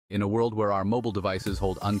In a world where our mobile devices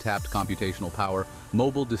hold untapped computational power,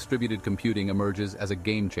 mobile distributed computing emerges as a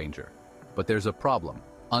game changer. But there's a problem: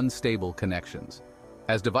 unstable connections.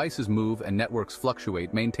 As devices move and networks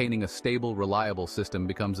fluctuate, maintaining a stable, reliable system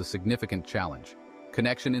becomes a significant challenge.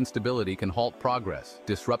 Connection instability can halt progress,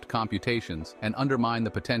 disrupt computations, and undermine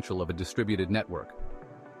the potential of a distributed network.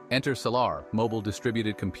 Enter Sallar, mobile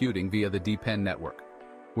distributed computing via the DePIN network.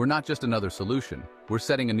 We're not just another solution, we're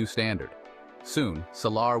setting a new standard. Soon,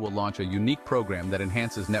 Sallar will launch a unique program that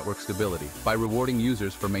enhances network stability by rewarding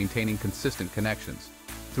users for maintaining consistent connections.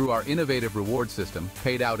 Through our innovative reward system,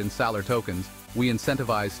 paid out in Sallar tokens, we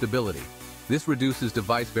incentivize stability. This reduces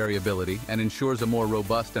device variability and ensures a more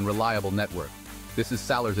robust and reliable network. This is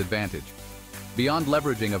Sallar's advantage. Beyond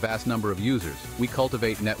leveraging a vast number of users, we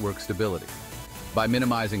cultivate network stability. By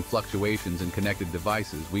minimizing fluctuations in connected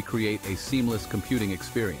devices, we create a seamless computing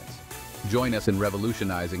experience. Join us in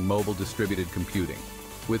revolutionizing mobile distributed computing.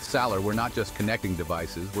 With Sallar, we're not just connecting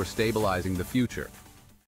devices, we're stabilizing the future.